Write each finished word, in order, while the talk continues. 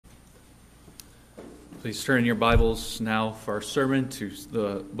Please turn in your Bibles now for our sermon to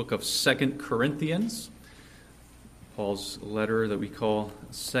the book of 2 Corinthians, Paul's letter that we call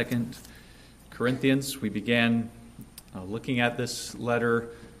 2 Corinthians. We began looking at this letter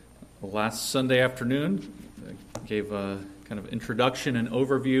last Sunday afternoon. I gave a kind of introduction and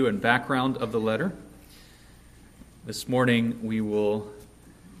overview and background of the letter. This morning we will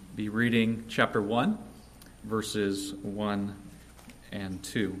be reading chapter 1, verses 1 and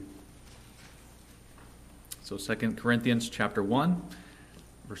 2. So 2 Corinthians chapter 1,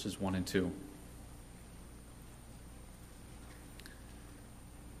 verses 1 and 2.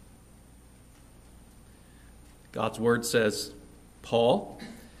 God's word says, Paul,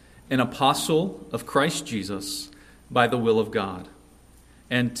 an apostle of Christ Jesus by the will of God,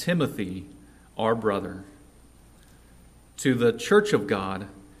 and Timothy, our brother, to the church of God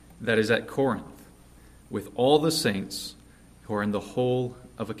that is at Corinth, with all the saints who are in the whole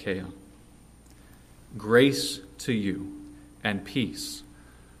of Achaia. Grace to you and peace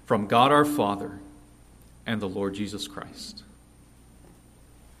from God our Father and the Lord Jesus Christ.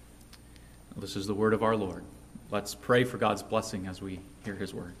 This is the word of our Lord. Let's pray for God's blessing as we hear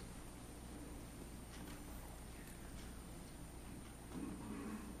his word.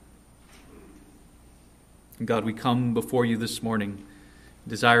 God, we come before you this morning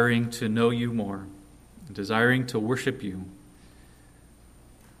desiring to know you more, desiring to worship you.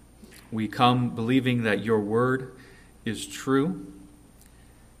 We come believing that your word is true,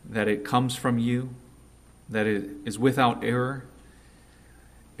 that it comes from you, that it is without error,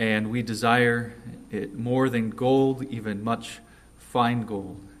 and we desire it more than gold, even much fine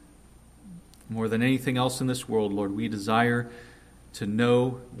gold. More than anything else in this world, Lord, we desire to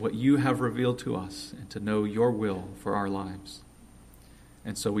know what you have revealed to us and to know your will for our lives.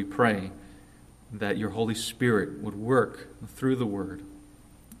 And so we pray that your Holy Spirit would work through the word.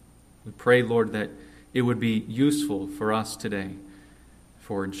 We pray, Lord, that it would be useful for us today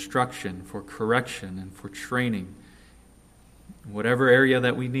for instruction, for correction, and for training. Whatever area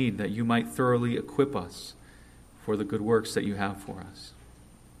that we need, that you might thoroughly equip us for the good works that you have for us.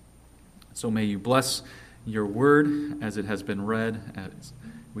 So may you bless your word as it has been read, as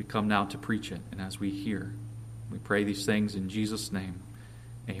we come now to preach it, and as we hear. We pray these things in Jesus' name.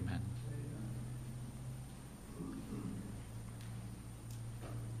 Amen.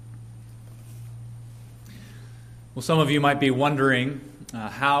 Well, some of you might be wondering,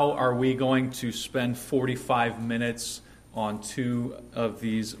 how are we going to spend 45 minutes on two of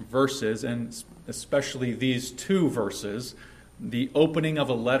these verses, and especially these two verses, the opening of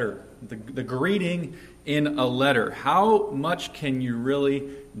a letter, the greeting in a letter. How much can you really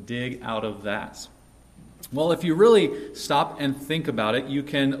dig out of that? Well, if you really stop and think about it, you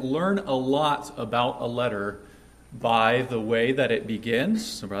can learn a lot about a letter by the way that it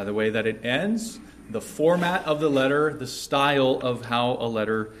begins, or by the way that it ends, the format of the letter, the style of how a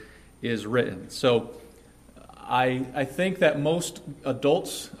letter is written. So I think that most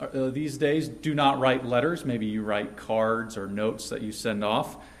adults these days do not write letters. Maybe you write cards or notes that you send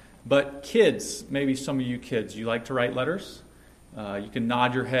off. But kids, maybe some of you kids, you like to write letters? You can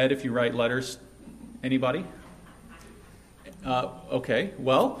nod your head if you write letters. Anybody? Okay,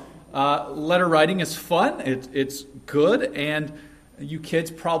 well, letter writing is fun. It's good, and you kids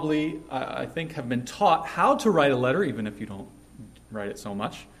probably, I think, have been taught how to write a letter, even if you don't write it so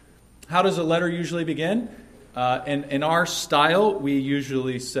much. How does a letter usually begin? In our style, we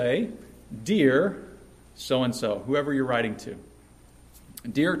usually say, Dear so-and-so, whoever you're writing to.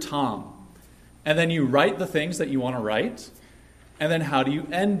 Dear Tom. And then you write the things that you want to write. And then how do you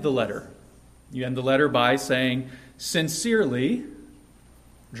end the letter? You end the letter by saying, Sincerely,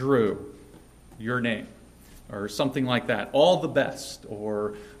 Drew, your name. Or something like that. All the best.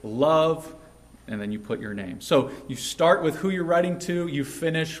 Or love, and then you put your name. So you start with who you're writing to. You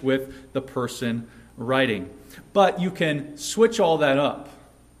finish with the person writing. But you can switch all that up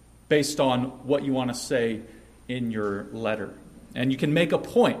based on what you want to say in your letter. And you can make a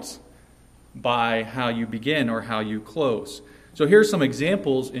point by how you begin or how you close. So here's some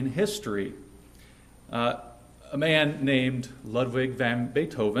examples in history. A man named Ludwig van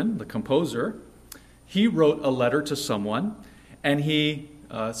Beethoven, the composer, he wrote a letter to someone, and he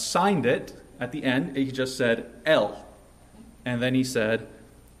signed it at the end. He just said, L. And then he said,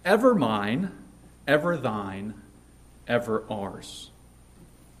 Ever mine, ever thine, ever ours.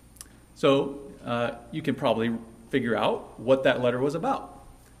 So you can probably figure out what that letter was about.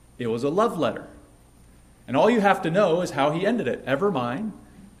 It was a love letter. And all you have to know is how he ended it. Ever mine,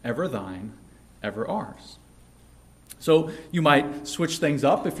 ever thine, ever ours. So you might switch things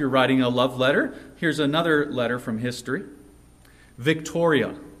up if you're writing a love letter. Here's another letter from history.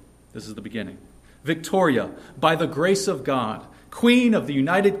 Victoria, this is the beginning. Victoria, by the grace of God, Queen of the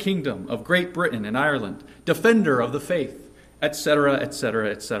United Kingdom of Great Britain and Ireland, defender of the faith, etc., etc.,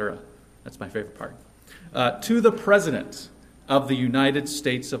 etc. That's my favorite part. To the President of the United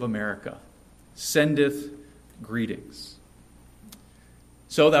States of America, sendeth greetings.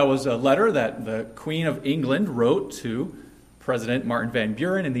 So that was a letter that the Queen of England wrote to President Martin Van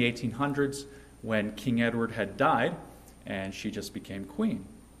Buren in the 1800s when King Edward had died, and she just became queen.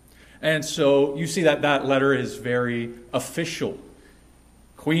 And so you see that that letter is very official.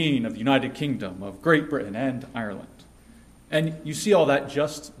 Queen of the United Kingdom of Great Britain and Ireland. And you see all that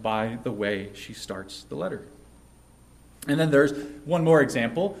just by the way she starts the letter. And then there's one more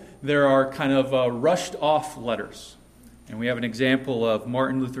example. There are kind of rushed off letters. And we have an example of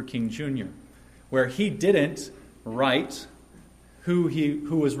Martin Luther King Jr., where he didn't write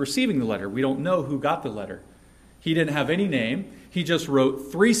who was receiving the letter. We don't know who got the letter. He didn't have any name. He just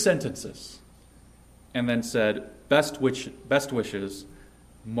wrote 3 sentences and then said, best wishes,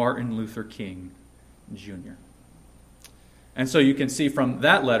 Martin Luther King Jr. And so you can see from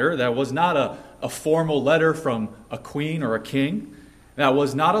that letter, that was not a formal letter from a queen or a king. That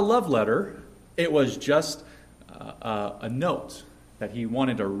was not a love letter. It was just a note that he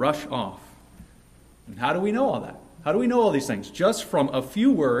wanted to rush off. And how do we know all that? How do we know all these things? Just from a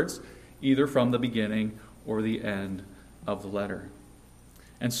few words, either from the beginning or the end of the letter.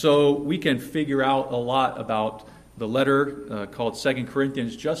 And so we can figure out a lot about the letter called 2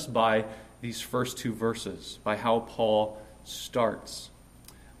 Corinthians just by these first 2 verses, by how Paul starts.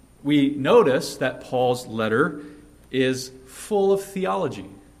 We notice that Paul's letter is full of theology.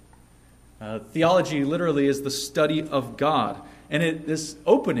 Theology literally is the study of God. And this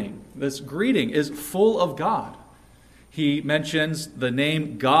opening, this greeting, is full of God. He mentions the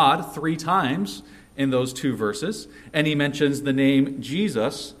name God 3 times in those 2 verses, and he mentions the name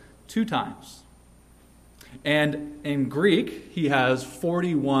Jesus 2 times. And in Greek, he has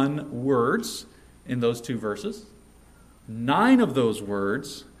 41 words in those 2 verses. 9 of those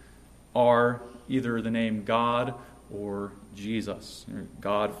words are either the name God or Jesus.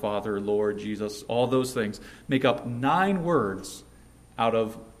 God, Father, Lord, Jesus, all those things make up 9 words out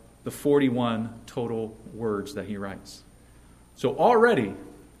of the 41 total words that he writes. So already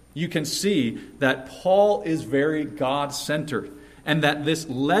you can see that Paul is very God-centered, and that this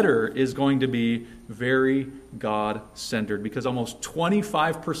letter is going to be very God-centered, because almost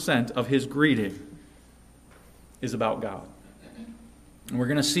 25% of his greeting is about God. And we're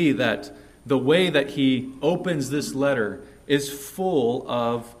going to see that the way that he opens this letter is full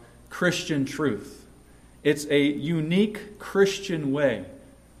of Christian truth. It's a unique Christian way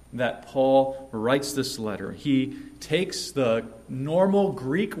that Paul writes this letter. He takes the normal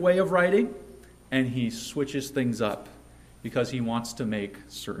Greek way of writing and he switches things up because he wants to make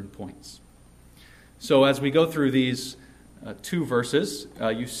certain points. So as we go through these 2 verses,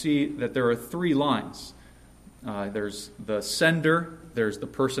 you see that there are 3 lines. There's the sender, there's the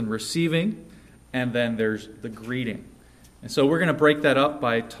person receiving, and then there's the greeting. And so we're going to break that up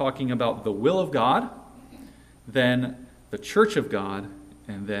by talking about the will of God, then the church of God,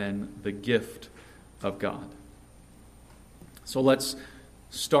 and then the gift of God. So let's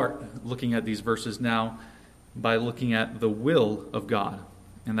start looking at these verses now by looking at the will of God.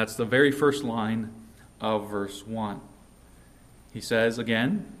 And that's the very first line of verse 1. He says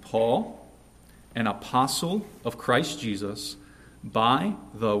again, Paul, an apostle of Christ Jesus, by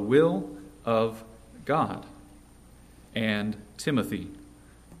the will of God, and Timothy,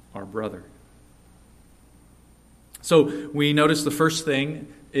 our brother. So we notice the first thing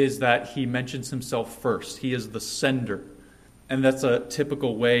is that he mentions himself first. He is the sender. And that's a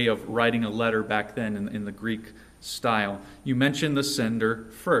typical way of writing a letter back then in the Greek style. You mention the sender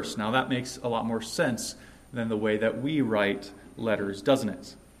first. Now that makes a lot more sense than the way that we write letters, doesn't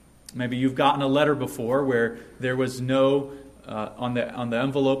it? Maybe you've gotten a letter before where there was no, on the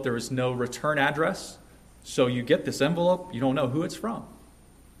envelope, there was no return address. So you get this envelope, you don't know who it's from.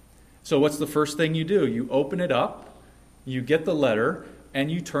 So what's the first thing you do? You open it up, you get the letter,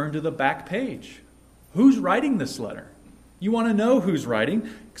 and you turn to the back page. Who's writing this letter? You want to know who's writing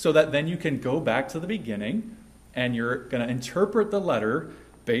so that then you can go back to the beginning and you're going to interpret the letter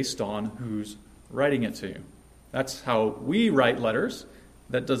based on who's writing it to you. That's how we write letters.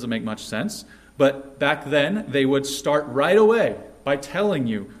 That doesn't make much sense. But back then, they would start right away by telling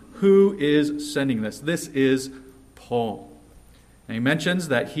you who is sending this. This is Paul. And he mentions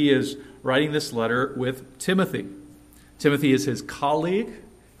that he is writing this letter with Timothy. Timothy is his colleague,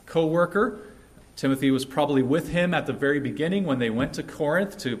 co-worker. Timothy was probably with him at the very beginning when they went to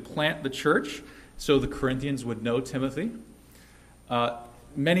Corinth to plant the church, so the Corinthians would know Timothy.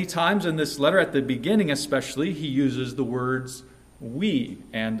 many times in this letter, at the beginning especially, he uses the words we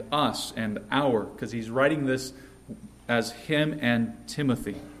and us and our, because he's writing this as him and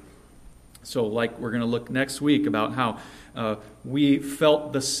Timothy. So like we're going to look next week about how we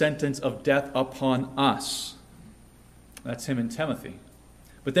felt the sentence of death upon us. That's him and Timothy.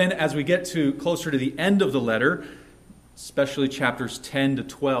 But then as we get to closer to the end of the letter, especially chapters 10 to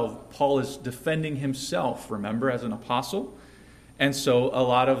 12, Paul is defending himself, remember, as an apostle. And so a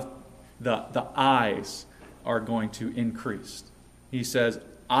lot of the I's are going to increase. He says,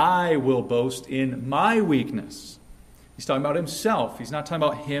 I will boast in my weakness. He's talking about himself. He's not talking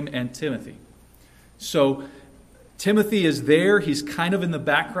about him and Timothy. So Timothy is there. He's kind of in the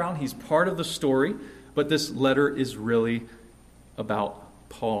background. He's part of the story. But this letter is really about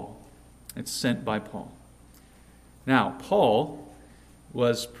Paul. It's sent by Paul. Now, Paul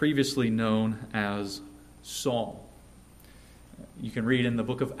was previously known as Saul. You can read in the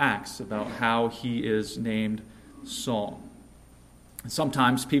book of Acts about how he is named Saul.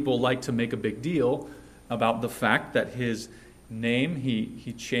 Sometimes people like to make a big deal about the fact that his name,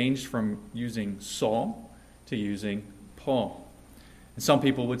 he changed from using Saul to using Paul. And some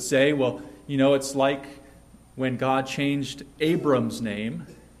people would say, well, it's like when God changed Abram's name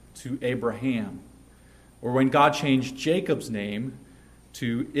to Abraham, or when God changed Jacob's name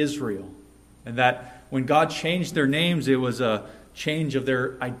to Israel. And that when God changed their names, it was a change of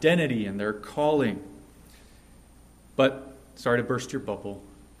their identity and their calling. But, sorry to burst your bubble,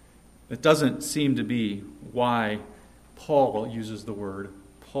 it doesn't seem to be why Paul uses the word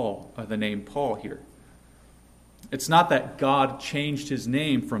Paul, or the name Paul here. It's not that God changed his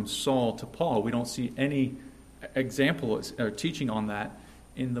name from Saul to Paul. We don't see any example or teaching on that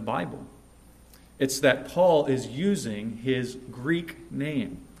in the Bible. It's that Paul is using his Greek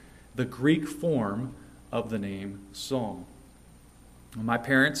name, the Greek form of the name Saul. My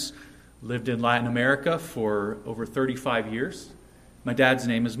parents lived in Latin America for over 35 years. My dad's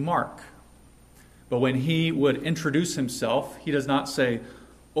name is Mark. But when he would introduce himself, he does not say,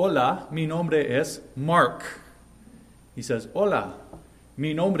 Hola, mi nombre es Mark. He says, Hola,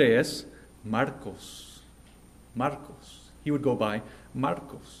 mi nombre es Marcos. Marcos. He would go by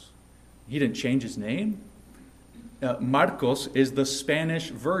Marcos. He didn't change his name. Marcos is the Spanish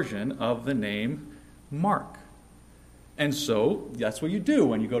version of the name Mark. And so that's what you do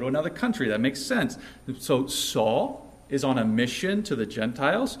when you go to another country. That makes sense. So Saul is on a mission to the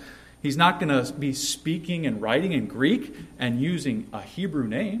Gentiles. He's not going to be speaking and writing in Greek and using a Hebrew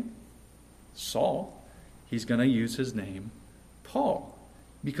name, Saul. He's going to use his name, Paul,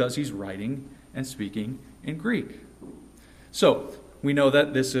 because he's writing and speaking in Greek. So we know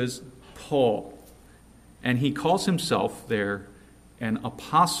that this is Paul, and he calls himself there an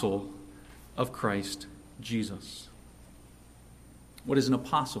apostle of Christ Jesus. What is an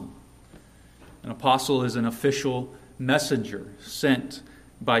apostle? An apostle is an official messenger sent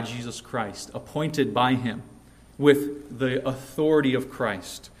by Jesus Christ, appointed by him with the authority of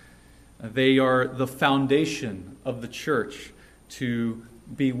Christ. They are the foundation of the church to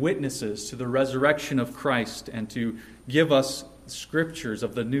be witnesses to the resurrection of Christ and to give us scriptures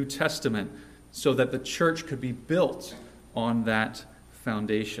of the New Testament so that the church could be built on that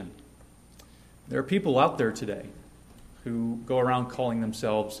foundation. There are people out there today who go around calling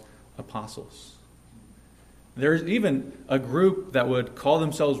themselves apostles. There's even a group that would call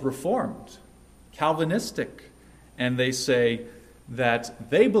themselves Reformed, Calvinistic, and they say that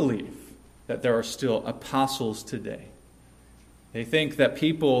they believe that there are still apostles today. They think that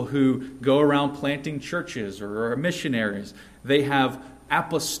people who go around planting churches or are missionaries, they have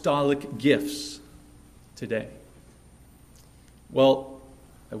apostolic gifts today. Well,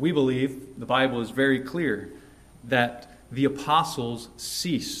 we believe the Bible is very clear that the apostles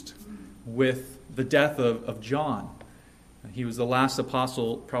ceased with the death of John. He was the last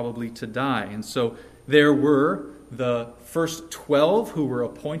apostle probably to die. And so there were the first 12 who were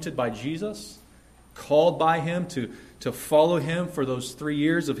appointed by Jesus, called by him to follow him for those 3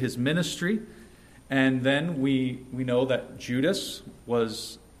 years of his ministry. And then we know that Judas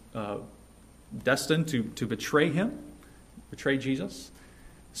was destined to betray him, betray Jesus.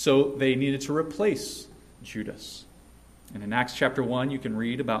 So they needed to replace Judas. And in Acts chapter 1, you can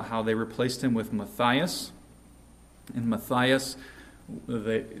read about how they replaced him with Matthias. And Matthias,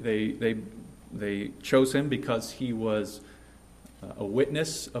 they chose him because he was a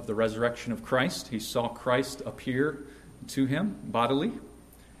witness of the resurrection of Christ. He saw Christ appear to him bodily,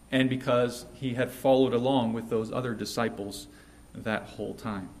 and because he had followed along with those other disciples that whole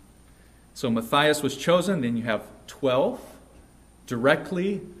time. So Matthias was chosen. Then you have 12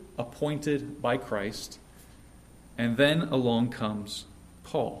 directly appointed by Christ. And then along comes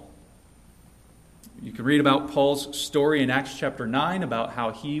Paul. You can read about Paul's story in Acts chapter 9 about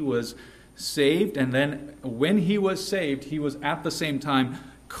how he was saved, and then when he was saved, he was at the same time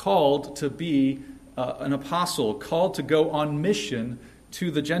called to be an apostle, called to go on mission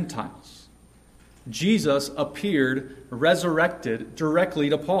to the Gentiles. Jesus appeared resurrected directly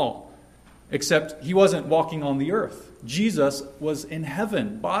to Paul, except he wasn't walking on the earth. Jesus was in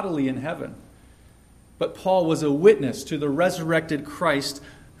heaven, bodily in heaven. But Paul was a witness to the resurrected Christ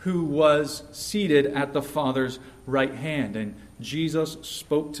who was seated at the Father's right hand, and Jesus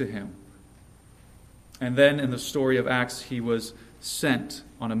spoke to him. And then in the story of Acts, he was sent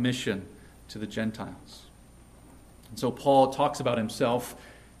on a mission to the Gentiles. And so Paul talks about himself,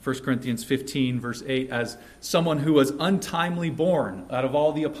 1 Corinthians 15, verse 8, as someone who was untimely born out of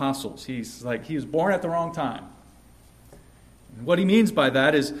all the apostles. He's like, he was born at the wrong time. And what he means by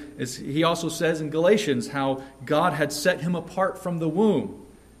that is he also says in Galatians how God had set him apart from the womb.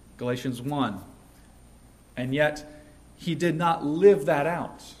 Galatians 1. And yet, he did not live that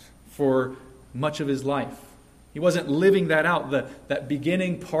out for much of his life. He wasn't living that out, that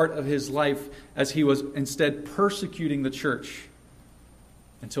beginning part of his life, as he was instead persecuting the church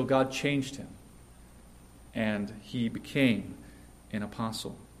until God changed him and he became an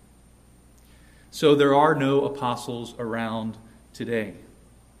apostle. So there are no apostles around today.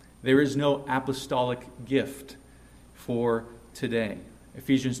 There is no apostolic gift for today.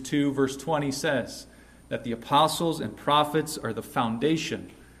 Ephesians 2 verse 20 says that the apostles and prophets are the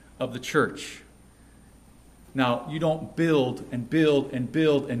foundation of the church. Now, you don't build and build and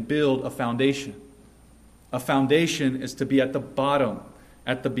build and build a foundation. A foundation is to be at the bottom,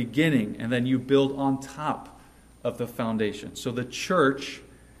 at the beginning, and then you build on top of the foundation. So the church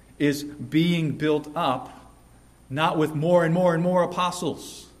is being built up, not with more and more and more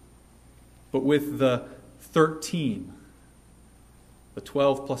apostles, but with the 13, the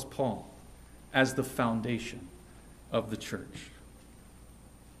 12 plus Paul, as the foundation of the church.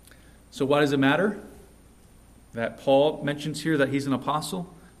 So why does it matter that Paul mentions here that he's an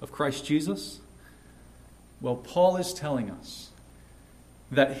apostle of Christ Jesus? Well, Paul is telling us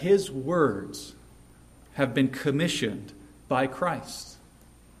that his words have been commissioned by Christ.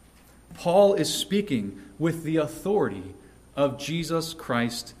 Paul is speaking with the authority of Jesus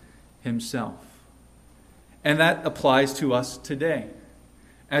Christ himself. And that applies to us today.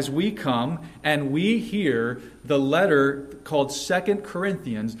 As we come and we hear the letter called 2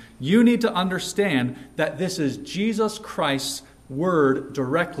 Corinthians, you need to understand that this is Jesus Christ's word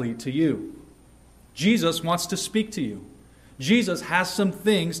directly to you. Jesus wants to speak to you. Jesus has some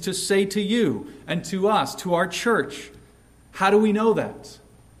things to say to you and to us, to our church. How do we know that?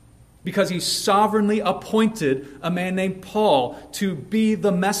 Because he sovereignly appointed a man named Paul to be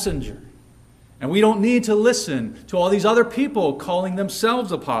the messenger. And we don't need to listen to all these other people calling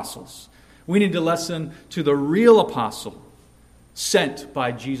themselves apostles. We need to listen to the real apostle sent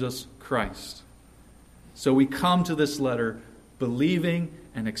by Jesus Christ. So we come to this letter believing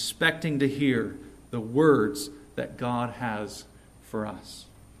and expecting to hear the words that God has for us.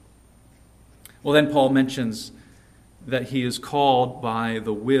 Well, then Paul mentions that he is called by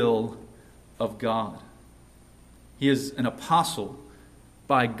the will of God. He is an apostle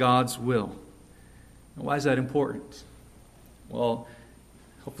by God's will. Why is that important? Well,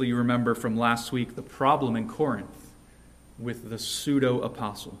 hopefully you remember from last week the problem in Corinth with the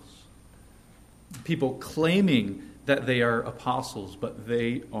pseudo-apostles. People claiming that they are apostles, but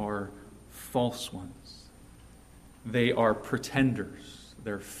they are false ones. They are pretenders.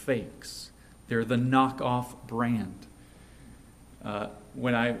 They're fakes. They're the knockoff brand.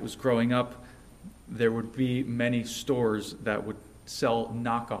 When I was growing up, there would be many stores that would sell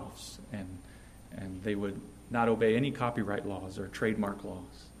knockoffs, and they would not obey any copyright laws or trademark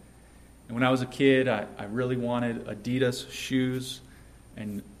laws. And when I was a kid, I really wanted Adidas shoes.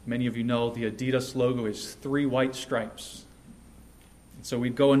 And many of you know the Adidas logo is 3 white stripes. And so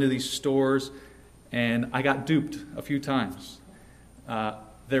we'd go into these stores, and I got duped a few times.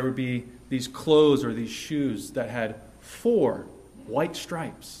 There would be these clothes or these shoes that had 4 white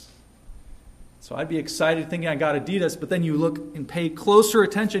stripes. So I'd be excited thinking I got Adidas, but then you look and pay closer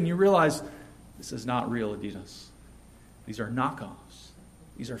attention, you realize this is not real Adidas. These are knockoffs.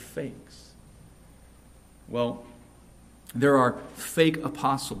 These are fakes. Well, there are fake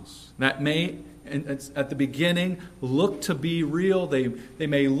apostles that may, at the beginning, look to be real. They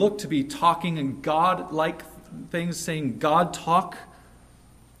may look to be talking in God-like things, saying God talk.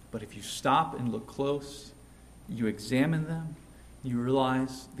 But if you stop and look close, you examine them, you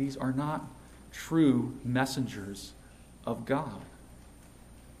realize these are not true messengers of God.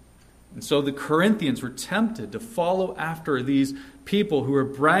 And so the Corinthians were tempted to follow after these people who were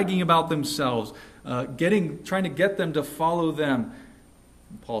bragging about themselves, trying to get them to follow them.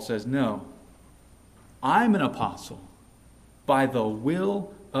 And Paul says, no, I'm an apostle by the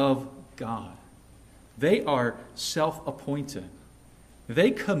will of God. They are self-appointed.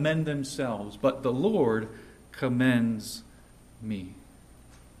 They commend themselves, but the Lord commends me.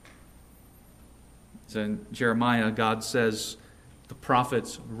 So in Jeremiah, God says, the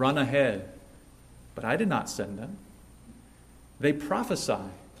prophets run ahead, but I did not send them. They prophesy,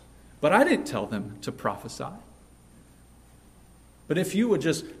 but I didn't tell them to prophesy. But if you would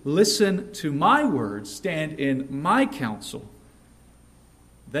just listen to my words, stand in my counsel,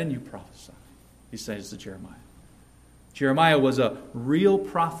 then you prophesy, he says to Jeremiah. Jeremiah was a real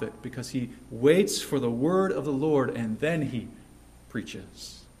prophet because he waits for the word of the Lord and then he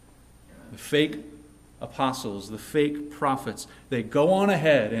preaches. The fake apostles, the fake prophets, they go on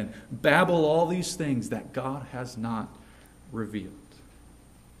ahead and babble all these things that God has not revealed.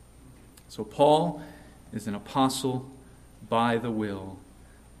 So Paul is an apostle by the will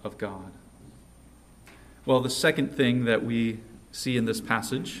of God. Well, the second thing that we see in this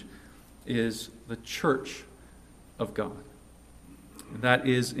passage is the church of God. That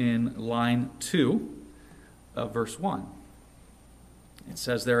is in line 2 of verse 1. It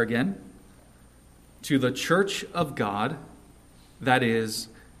says there again, to the church of God that is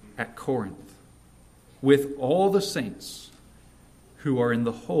at Corinth, with all the saints who are in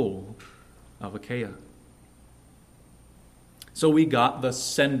the whole of Achaia. So we got the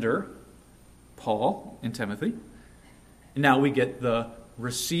sender, Paul and Timothy, and now we get the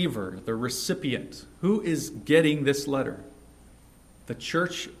receiver, the recipient. Who is getting this letter? The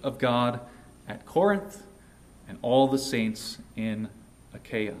church of God at Corinth and all the saints in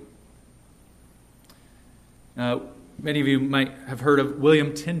Achaia. Many of you might have heard of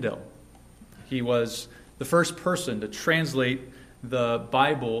William Tyndale. He was the first person to translate the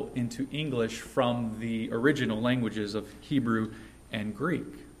Bible into English from the original languages of Hebrew and Greek.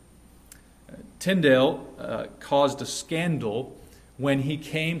 Tyndale caused a scandal when he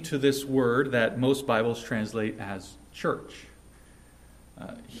came to this word that most Bibles translate as church.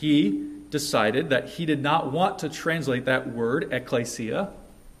 He decided that he did not want to translate that word, ecclesia,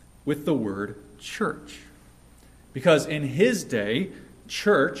 with the word church. Because in his day,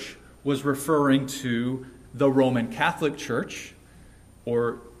 church was referring to the Roman Catholic Church,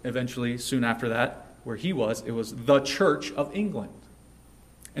 or eventually, soon after that, where he was, it was the Church of England.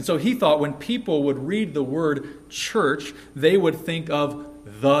 And so he thought when people would read the word church, they would think of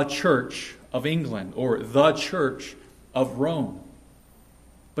the Church of England or the Church of Rome.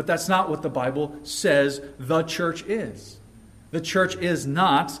 But that's not what the Bible says the church is. The church is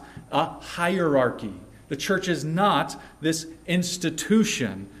not a hierarchy. The church is not this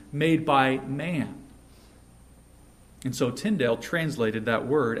institution made by man. And so Tyndale translated that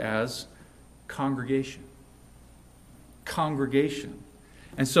word as congregation. Congregation.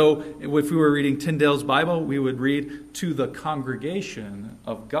 And so if we were reading Tyndale's Bible, we would read, to the congregation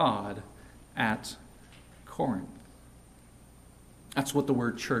of God at Corinth. That's what the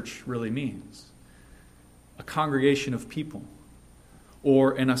word church really means. A congregation of people,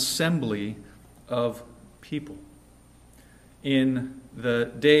 or an assembly of people. In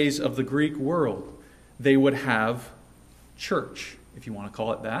the days of the Greek world, they would have church, if you want to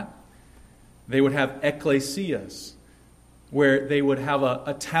call it that. They would have ecclesias, where they would have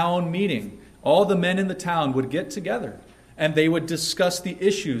a town meeting. All the men in the town would get together, and they would discuss the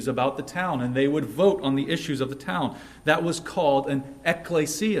issues about the town, and they would vote on the issues of the town. That was called an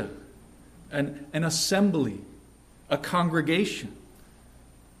ecclesia, an assembly, a congregation.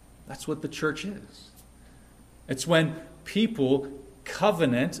 That's what the church is. It's when people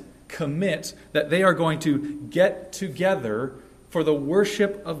commit that they are going to get together for the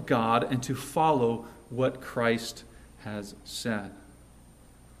worship of God and to follow what Christ has said.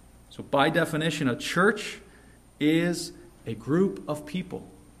 So by definition, a church is a group of people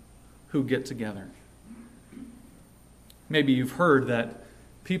who get together. Maybe you've heard that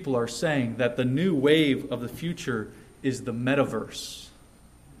people are saying that the new wave of the future is the metaverse.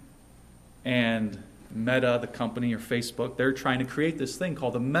 And Meta, the company, or Facebook, they're trying to create this thing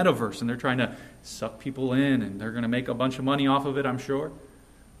called the metaverse, and they're trying to suck people in, and they're going to make a bunch of money off of it, I'm sure.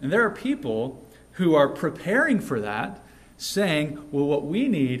 And there are people who are preparing for that, saying, well, what we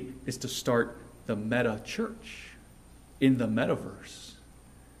need is to start the meta church in the metaverse.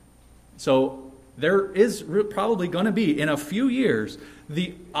 So there is probably going to be, in a few years,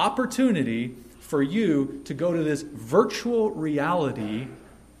 the opportunity for you to go to this virtual reality,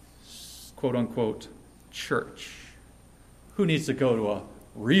 quote-unquote, church. Who needs to go to a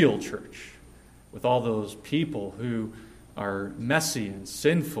real church with all those people who are messy and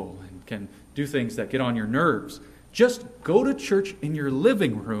sinful and can do things that get on your nerves. Just go to church in your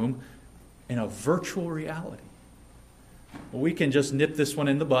living room in a virtual reality. Well, we can just nip this one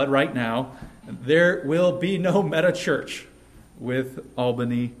in the bud right now. There will be no meta church with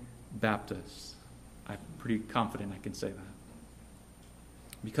Albany Baptist. I'm pretty confident I can say that.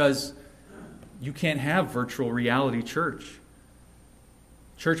 Because you can't have virtual reality church.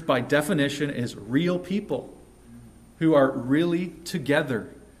 Church, by definition, is real people who are really together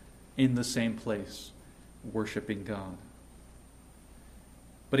in the same place, worshiping God.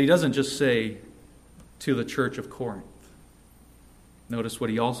 But he doesn't just say to the church of Corinth. Notice what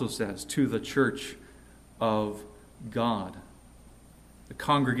he also says, to the church of God, the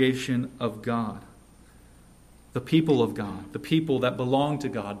congregation of God, the people of God, the people that belong to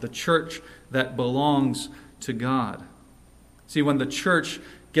God, the church that belongs to God. See, when the church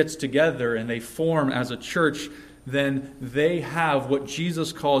gets together and they form as a church, then they have what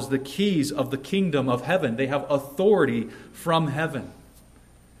Jesus calls the keys of the kingdom of heaven. They have authority from heaven.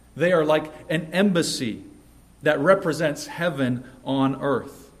 They are like an embassy that represents heaven on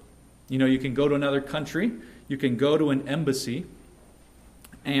earth. You know, you can go to another country, you can go to an embassy,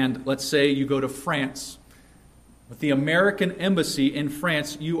 and let's say you go to France. With the American embassy in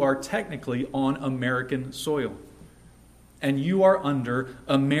France, you are technically on American soil. And you are under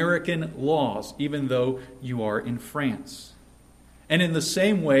American laws, even though you are in France. And in the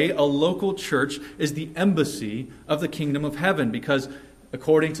same way, a local church is the embassy of the kingdom of heaven, because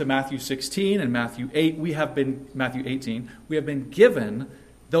according to Matthew 16 and Matthew 18, we have been given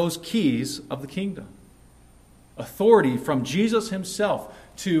those keys of the kingdom. Authority from Jesus himself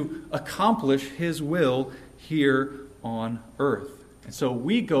to accomplish his will here on earth. And so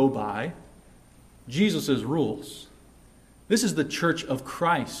we go by Jesus' rules. This is the church of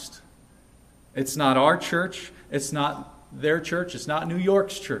Christ. It's not our church. It's not their church. It's not New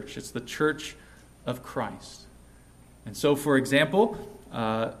York's church. It's the church of Christ. And so, for example,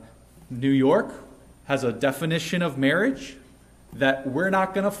 New York has a definition of marriage that we're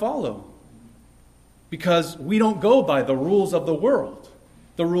not going to follow, because we don't go by the rules of the world,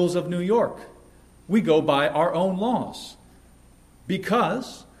 the rules of New York. We go by our own laws,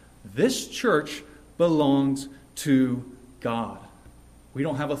 because this church belongs to God. We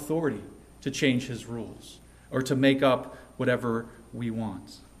don't have authority to change his rules or to make up whatever we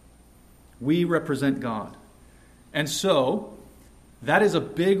want. We represent God. And so, that is a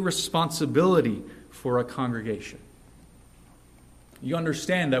big responsibility for a congregation. You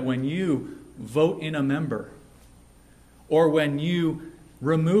understand that when you vote in a member, or when you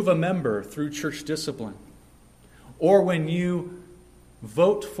remove a member through church discipline, or when you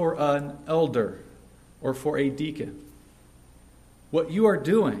vote for an elder or for a deacon, what you are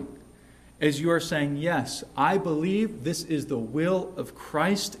doing is you are saying, yes, I believe this is the will of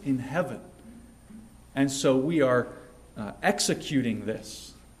Christ in heaven. And so we are executing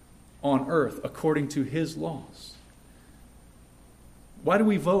this on earth according to his laws. Why do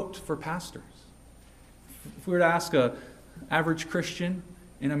we vote for pastors? If we were to ask an average Christian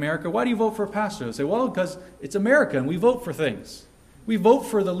in America, why do you vote for a pastor? They say, well, because it's America and we vote for things. We vote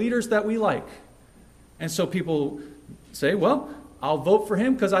for the leaders that we like. And so people say, well, I'll vote for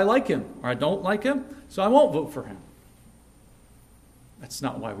him because I like him, or I don't like him, so I won't vote for him. That's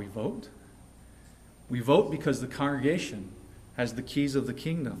not why we vote. We vote because the congregation has the keys of the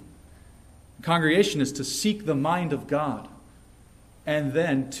kingdom. The congregation is to seek the mind of God, and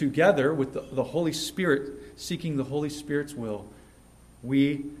then together with the Holy Spirit, seeking the Holy Spirit's will,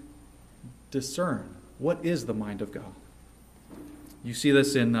 we discern what is the mind of God. You see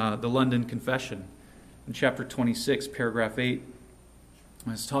this in the London Confession, in chapter 26, paragraph 8.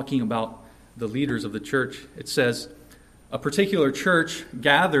 It's talking about the leaders of the church. It says, a particular church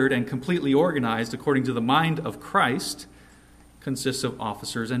gathered and completely organized according to the mind of Christ consists of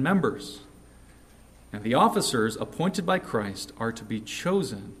officers and members. And the officers appointed by Christ are to be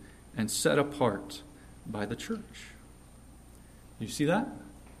chosen and set apart by the church. You see that?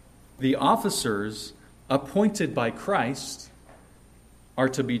 The officers appointed by Christ are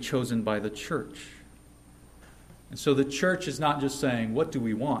to be chosen by the church. And so the church is not just saying, what do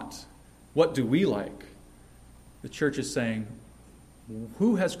we want? What do we like? The church is saying,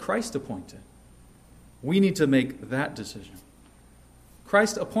 who has Christ appointed? We need to make that decision.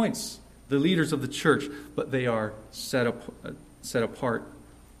 Christ appoints the leaders of the church, but they are set apart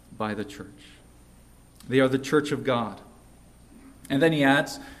by the church. They are the church of God. And then he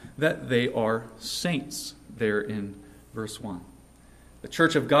adds that they are saints there in verse 1. The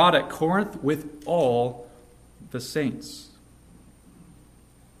church of God at Corinth with all the saints.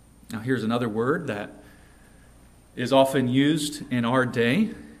 Now, here's another word that is often used in our day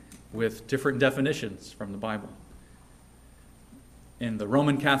with different definitions from the Bible. In the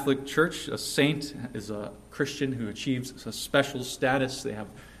Roman Catholic Church, a saint is a Christian who achieves a special status. They have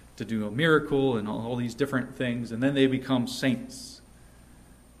to do a miracle and all these different things, and then they become saints.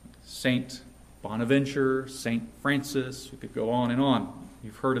 Saint Bonaventure, Saint Francis, we could go on and on.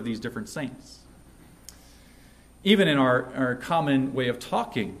 You've heard of these different saints. Even in our common way of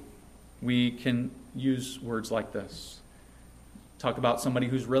talking, we can use words like this. Talk about somebody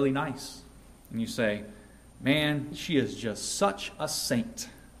who's really nice, and you say, man, she is just such a saint.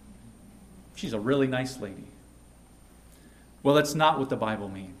 She's a really nice lady. Well, that's not what the Bible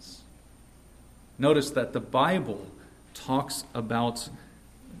means. Notice that the Bible talks about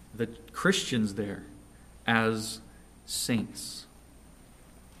the Christians there as saints.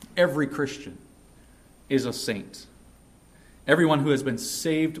 Every Christian is a saint. Everyone who has been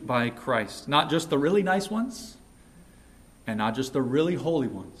saved by Christ. Not just the really nice ones, and not just the really holy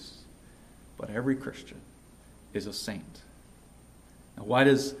ones, but every Christian is a saint. Now, why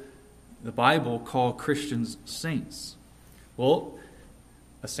does the Bible call Christians saints? Well,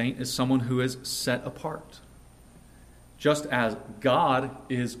 a saint is someone who is set apart. Just as God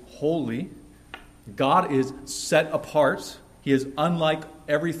is holy, God is set apart. He is unlike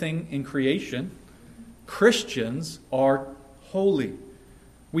everything in creation. Christians are holy.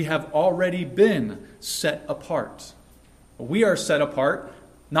 We have already been set apart. We are set apart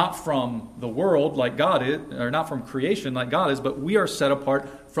not from the world like God is, or not from creation like God is, but we are set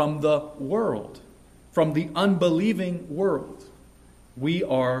apart from the world, from the unbelieving world. We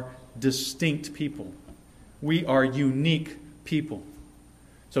are distinct people. We are unique people.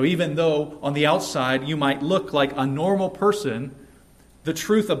 So even though on the outside you might look like a normal person, the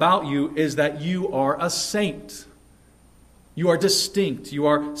truth about you is that you are a saint. You are distinct. You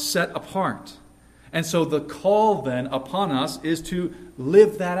are set apart. And so the call then upon us is to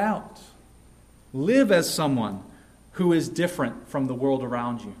live that out. Live as someone who is different from the world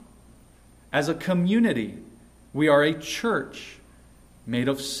around you. As a community, we are a church made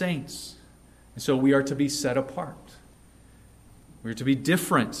of saints. And so we are to be set apart. We are to be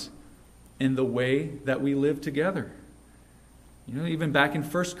different in the way that we live together. You know, even back in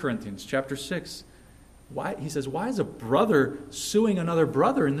 1 Corinthians chapter 6, he says, why is a brother suing another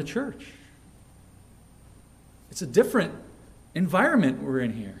brother in the church? It's a different environment we're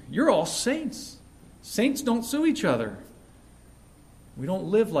in here. You're all saints. Saints don't sue each other. We don't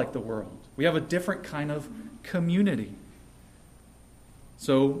live like the world. We have a different kind of community.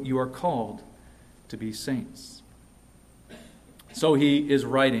 So you are called to be saints. So he is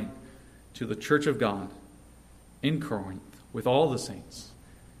writing to the church of God in Corinth with all the saints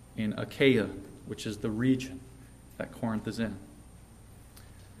in Achaia, which is the region that Corinth is in.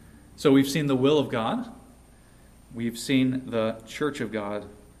 So we've seen the will of God. We've seen the church of God.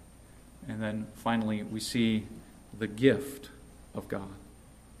 And then finally we see the gift of God.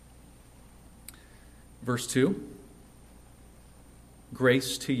 Verse 2.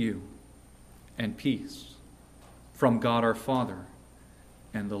 Grace to you and peace from God our Father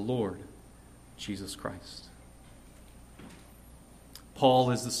and the Lord Jesus Christ.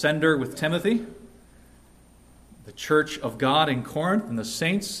 Paul is the sender with Timothy. The church of God in Corinth and the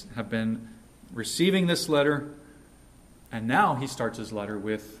saints have been receiving this letter. And now he starts his letter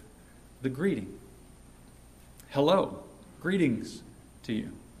with the greeting. Hello, greetings to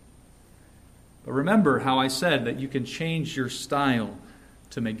you. But remember how I said that you can change your style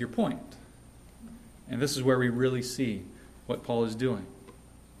to make your point. And this is where we really see what Paul is doing.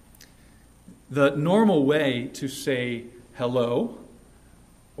 The normal way to say hello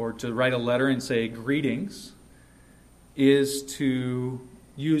or to write a letter and say greetings is to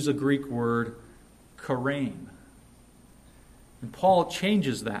use a Greek word, chairein. And Paul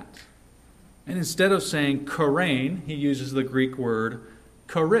changes that. And instead of saying chairein, he uses the Greek word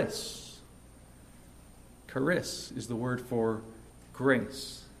charis. Charis is the word for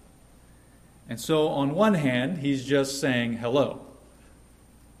grace. And so on one hand, he's just saying hello.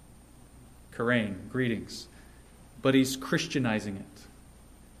 Chairein, greetings. But he's Christianizing it,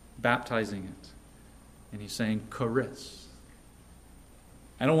 baptizing it. And he's saying charis.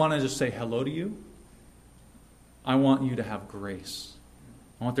 I don't want to just say hello to you. I want you to have grace.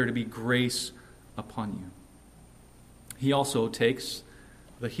 I want there to be grace upon you. He also takes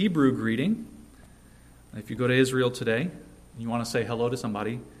the Hebrew greeting. If you go to Israel today, and you want to say hello to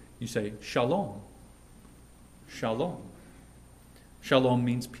somebody, you say shalom. Shalom. Shalom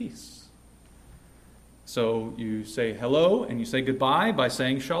means peace. So you say hello and you say goodbye by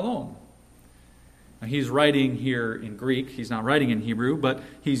saying shalom. Now, he's writing here in Greek. He's not writing in Hebrew, but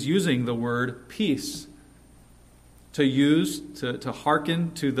he's using the word peace to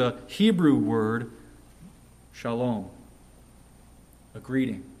hearken to the Hebrew word shalom, a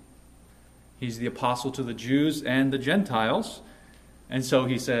greeting. He's the apostle to the Jews and the Gentiles. And so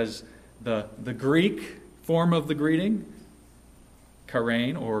he says the Greek form of the greeting,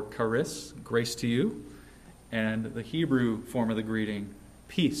 charain or charis, grace to you, and the Hebrew form of the greeting,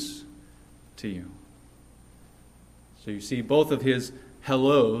 peace to you. So you see, both of his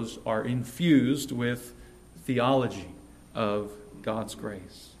hellos are infused with theology of God's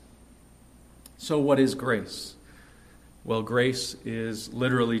grace. So what is grace? Well, grace is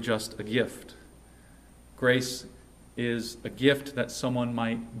literally just a gift. Grace is a gift that someone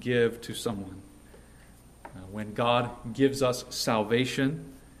might give to someone. When God gives us salvation,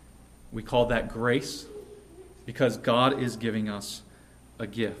 we call that grace because God is giving us a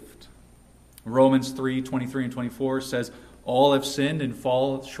gift. Romans 3:23 and 24 says, all have sinned and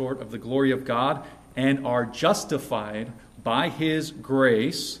fall short of the glory of God and are justified by His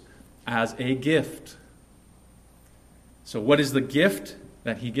grace as a gift. So what is the gift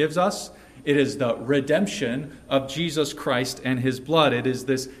that He gives us? It is the redemption of Jesus Christ and His blood. It is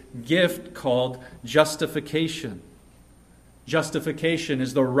this gift called justification. Justification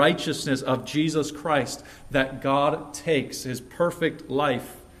is the righteousness of Jesus Christ that God takes, His perfect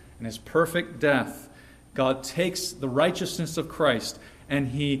life and His perfect death. God takes the righteousness of Christ and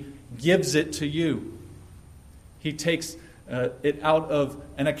He gives it to you. He takes it out of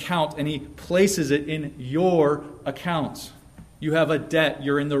an account and He places it in your account. You have a debt,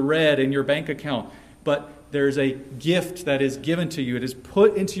 you're in the red in your bank account, but there's a gift that is given to you. It is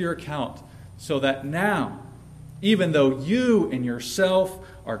put into your account so that now, even though you in yourself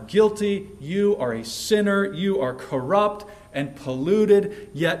are guilty, you are a sinner, you are corrupt and polluted,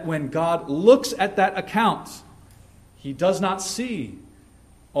 yet when God looks at that account, He does not see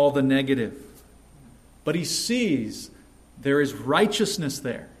all the negative, but He sees there is righteousness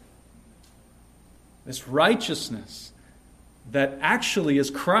there. This righteousness that actually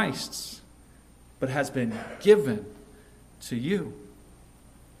is Christ's, but has been given to you.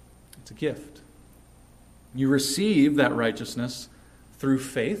 It's a gift. You receive that righteousness through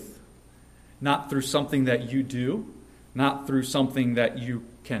faith, not through something that you do, not through something that you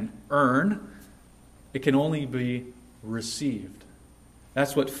can earn. It can only be received.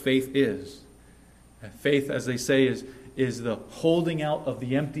 That's what faith is. And faith, as they say, is the holding out of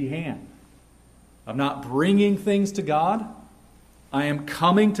the empty hand. I'm not bringing things to God. I am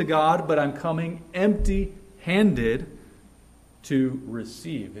coming to God, but I'm coming empty-handed to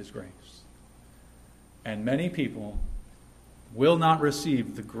receive His grace. And many people will not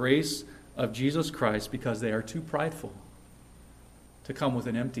receive the grace of Jesus Christ because they are too prideful to come with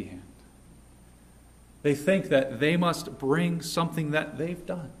an empty hand. They think that they must bring something that they've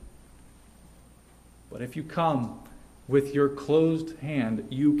done. But if you come with your closed hand,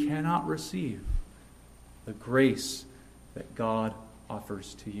 you cannot receive the grace that God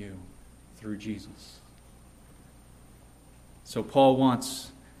offers to you through Jesus. So Paul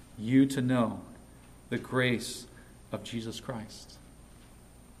wants you to know the grace of Jesus Christ,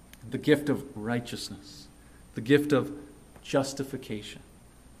 the gift of righteousness, the gift of justification.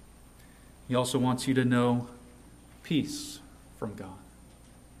 He also wants you to know peace from God.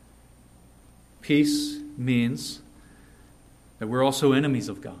 Peace means that we're also enemies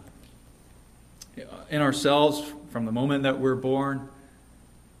of God. In ourselves, from the moment that we're born,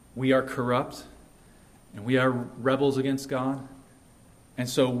 we are corrupt and we are rebels against God. And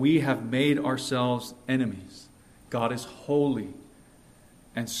so we have made ourselves enemies. God is holy.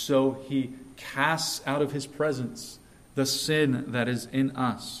 And so He casts out of His presence the sin that is in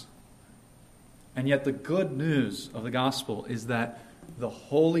us. And yet the good news of the gospel is that the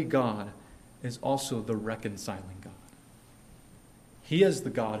holy God is also the reconciling God. He is the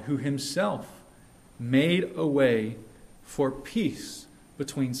God who Himself made a way for peace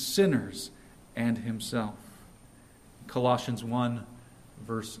between sinners and Himself. Colossians 1,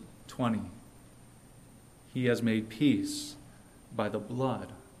 verse 20. He has made peace by the blood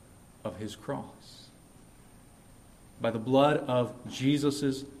of His cross. By the blood of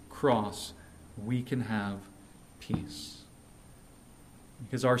Jesus' cross, we can have peace.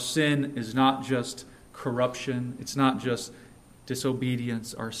 Because our sin is not just corruption, it's not just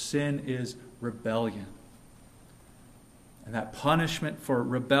disobedience. Our sin is rebellion. And that punishment for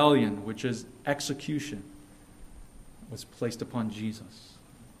rebellion, which is execution, was placed upon Jesus.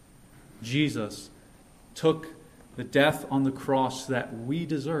 Jesus took the death on the cross that we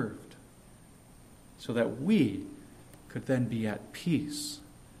deserved, so that we could then be at peace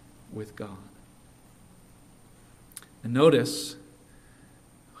with God. And notice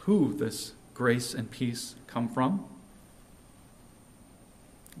who this grace and peace come from.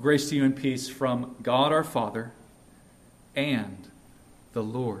 Grace to you and peace from God our Father and the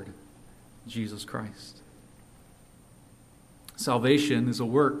Lord Jesus Christ. Salvation is a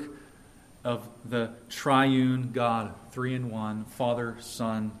work of the triune God, 3 in 1, Father,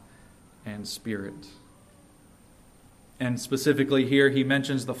 Son, and Spirit. And specifically here, he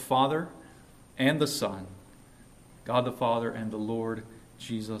mentions the Father and the Son, God the Father and the Lord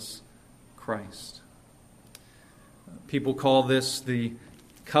Jesus Christ. People call this the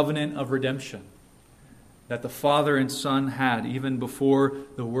covenant of redemption that the Father and Son had even before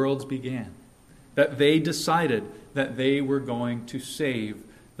the worlds began. That they decided that they were going to save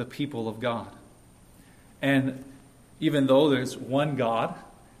the people of God. And even though there's one God,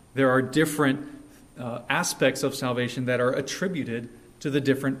 there are different aspects of salvation that are attributed to the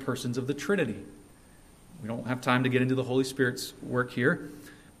different persons of the Trinity. We don't have time to get into the Holy Spirit's work here,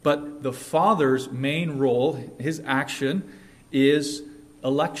 but the Father's main role, his action, is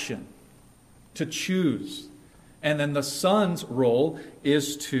election, to choose. And then the Son's role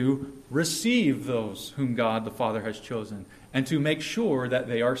is to receive those whom God the Father has chosen and to make sure that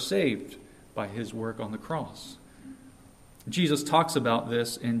they are saved by his work on the cross. Jesus talks about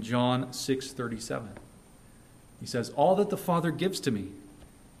this in John 6:37. He says, "All that the Father gives to me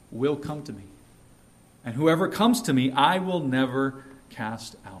will come to me, and whoever comes to me I will never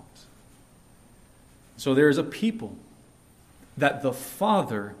cast out." So there is a people that the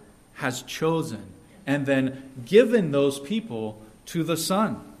Father has chosen and then given those people to the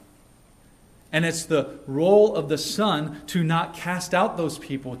Son. And it's the role of the Son to not cast out those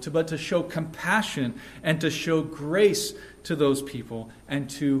people, but to show compassion and to show grace to those people and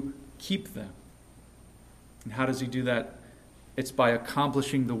to keep them. And how does he do that? It's by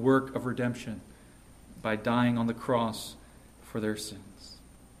accomplishing the work of redemption, by dying on the cross for their sins.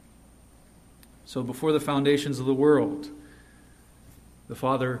 So before the foundations of the world, the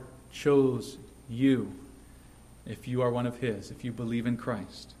Father chose you, if you are one of his, if you believe in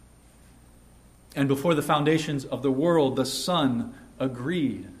Christ. And before the foundations of the world, the Son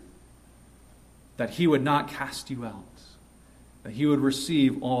agreed that he would not cast you out, that he would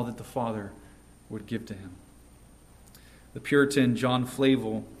receive all that the Father would give to him. The Puritan John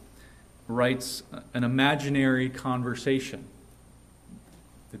Flavel writes an imaginary conversation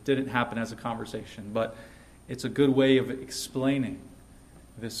that didn't happen as a conversation, but it's a good way of explaining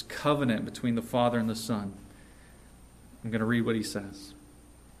this covenant between the Father and the Son. I'm going to read what he says.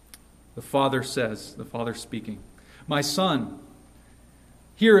 The Father says, the Father speaking, "My Son,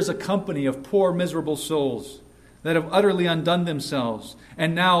 here is a company of poor miserable souls that have utterly undone themselves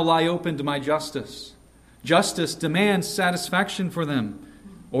and now lie open to my justice. Justice demands satisfaction for them,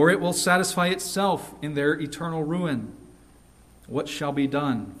 or it will satisfy itself in their eternal ruin. What shall be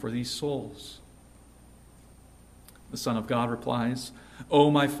done for these souls?" The Son of God replies, "O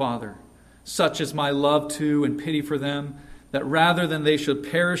my Father, such is my love to and pity for them, that rather than they should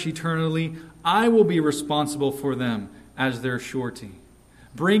perish eternally, I will be responsible for them as their surety.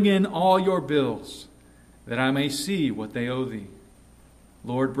 Bring in all your bills, that I may see what they owe thee.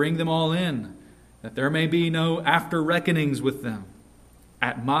 Lord, bring them all in, that there may be no after reckonings with them.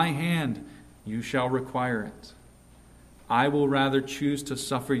 At my hand you shall require it. I will rather choose to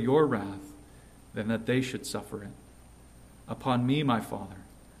suffer your wrath than that they should suffer it. Upon me, my Father,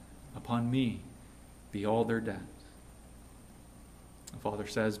 upon me be all their debt." The Father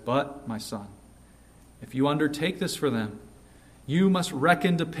says, "But, my Son, if you undertake this for them, you must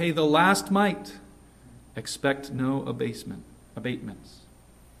reckon to pay the last mite. Expect no abatements.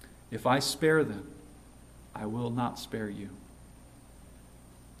 If I spare them, I will not spare you."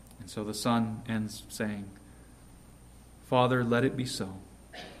 And so the Son ends saying, "Father, let it be so.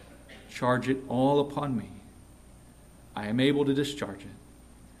 Charge it all upon me. I am able to discharge it.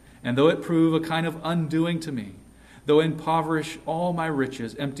 And though it prove a kind of undoing to me, though impoverish all my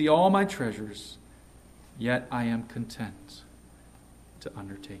riches, empty all my treasures, yet I am content to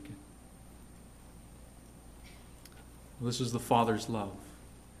undertake it." Well, this is the Father's love.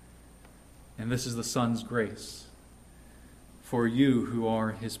 And this is the Son's grace for you who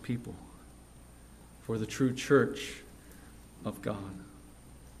are his people, for the true church of God.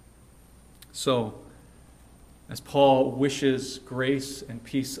 So, as Paul wishes grace and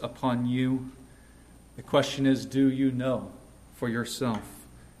peace upon you, the question is, do you know for yourself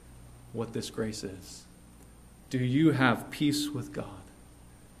what this grace is? Do you have peace with God?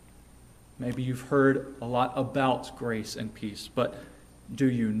 Maybe you've heard a lot about grace and peace, but do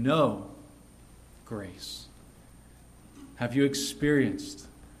you know grace? Have you experienced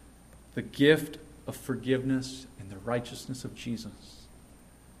the gift of forgiveness and the righteousness of Jesus?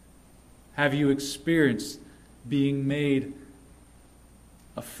 Have you experienced being made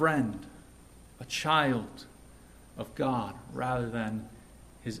a friend, a child of God rather than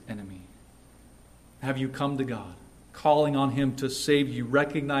His enemy? Have you come to God, calling on Him to save you,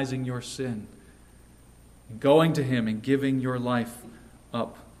 recognizing your sin, and going to Him and giving your life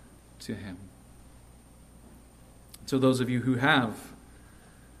up to Him? To those of you who have,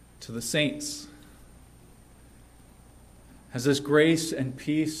 to the saints, has this grace and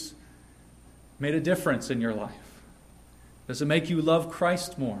peace made a difference in your life? Does it make you love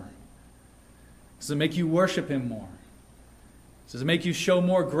Christ more? Does it make you worship Him more? Does it make you show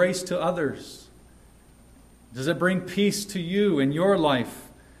more grace to others? Does it bring peace to you in your life?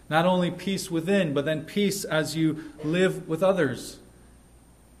 Not only peace within, but then peace as you live with others.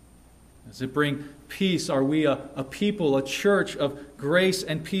 Does it bring peace? Are we a people, a church of grace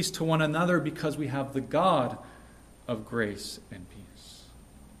and peace to one another because we have the God of grace and peace?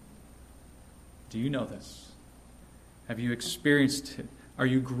 Do you know this? Have you experienced it? Are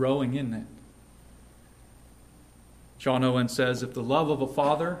you growing in it? John Owen says, if the love of a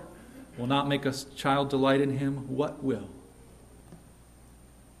father will not make a child delight in him, what will?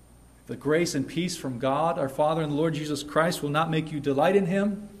 If the grace and peace from God, our Father and the Lord Jesus Christ, will not make you delight in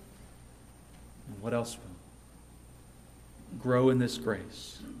Him, and what else will? Grow in this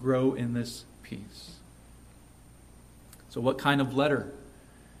grace. Grow in this peace. So what kind of letter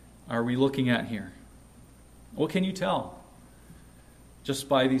are we looking at here? What can you tell just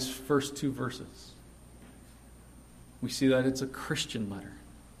by these first two verses? We see that it's a Christian letter.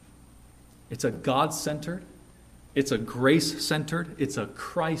 It's a God-centered, it's a grace-centered, it's a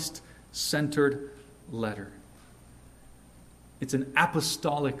Christ-centered letter. It's an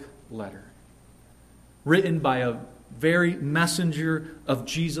apostolic letter, written by a very messenger of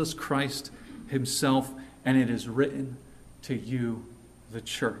Jesus Christ Himself, and it is written to you, the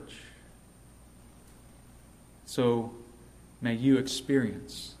church. So may you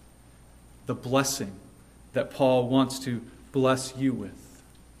experience the blessing that Paul wants to bless you with.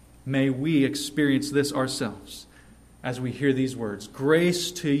 May we experience this ourselves as we hear these words.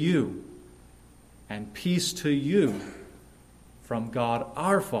 Grace to you and peace to you from God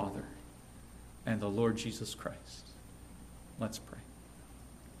our Father and the Lord Jesus Christ. Let's pray.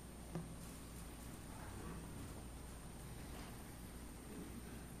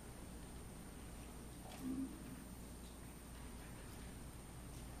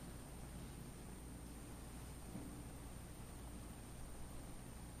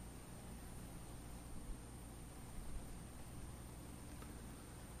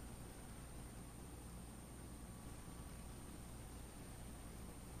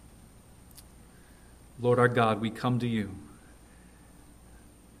 Lord our God, we come to you.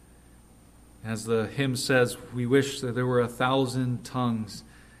 As the hymn says, we wish that there were 1,000 tongues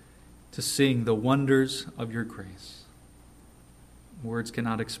to sing the wonders of your grace. Words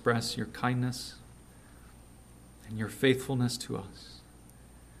cannot express your kindness and your faithfulness to us.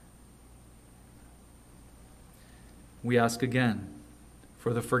 We ask again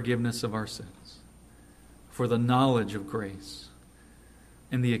for the forgiveness of our sins, for the knowledge of grace,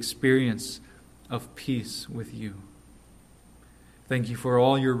 and the experience of peace with you. Thank you for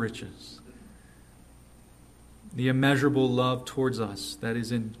all your riches, the immeasurable love towards us that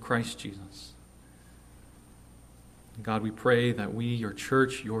is in Christ Jesus. God, we pray that we, your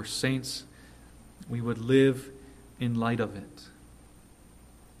church, your saints, we would live in light of it.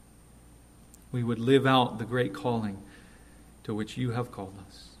 We would live out the great calling to which you have called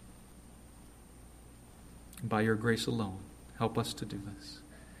us. By your grace alone, help us to do this.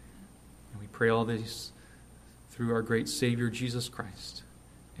 And we pray all this through our great Savior, Jesus Christ.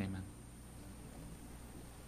 Amen.